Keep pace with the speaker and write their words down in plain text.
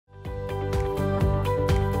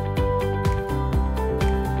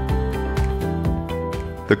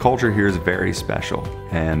The culture here is very special,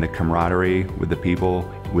 and the camaraderie with the people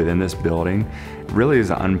within this building really is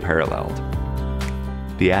unparalleled.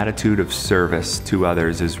 The attitude of service to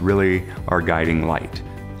others is really our guiding light.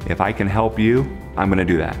 If I can help you, I'm going to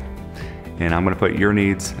do that. And I'm going to put your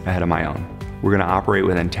needs ahead of my own. We're going to operate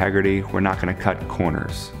with integrity. We're not going to cut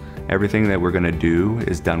corners. Everything that we're going to do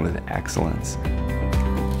is done with excellence.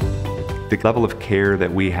 The level of care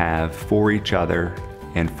that we have for each other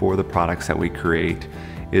and for the products that we create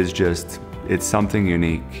is it's something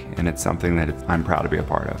unique, and it's something that I'm proud to be a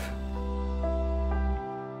part of.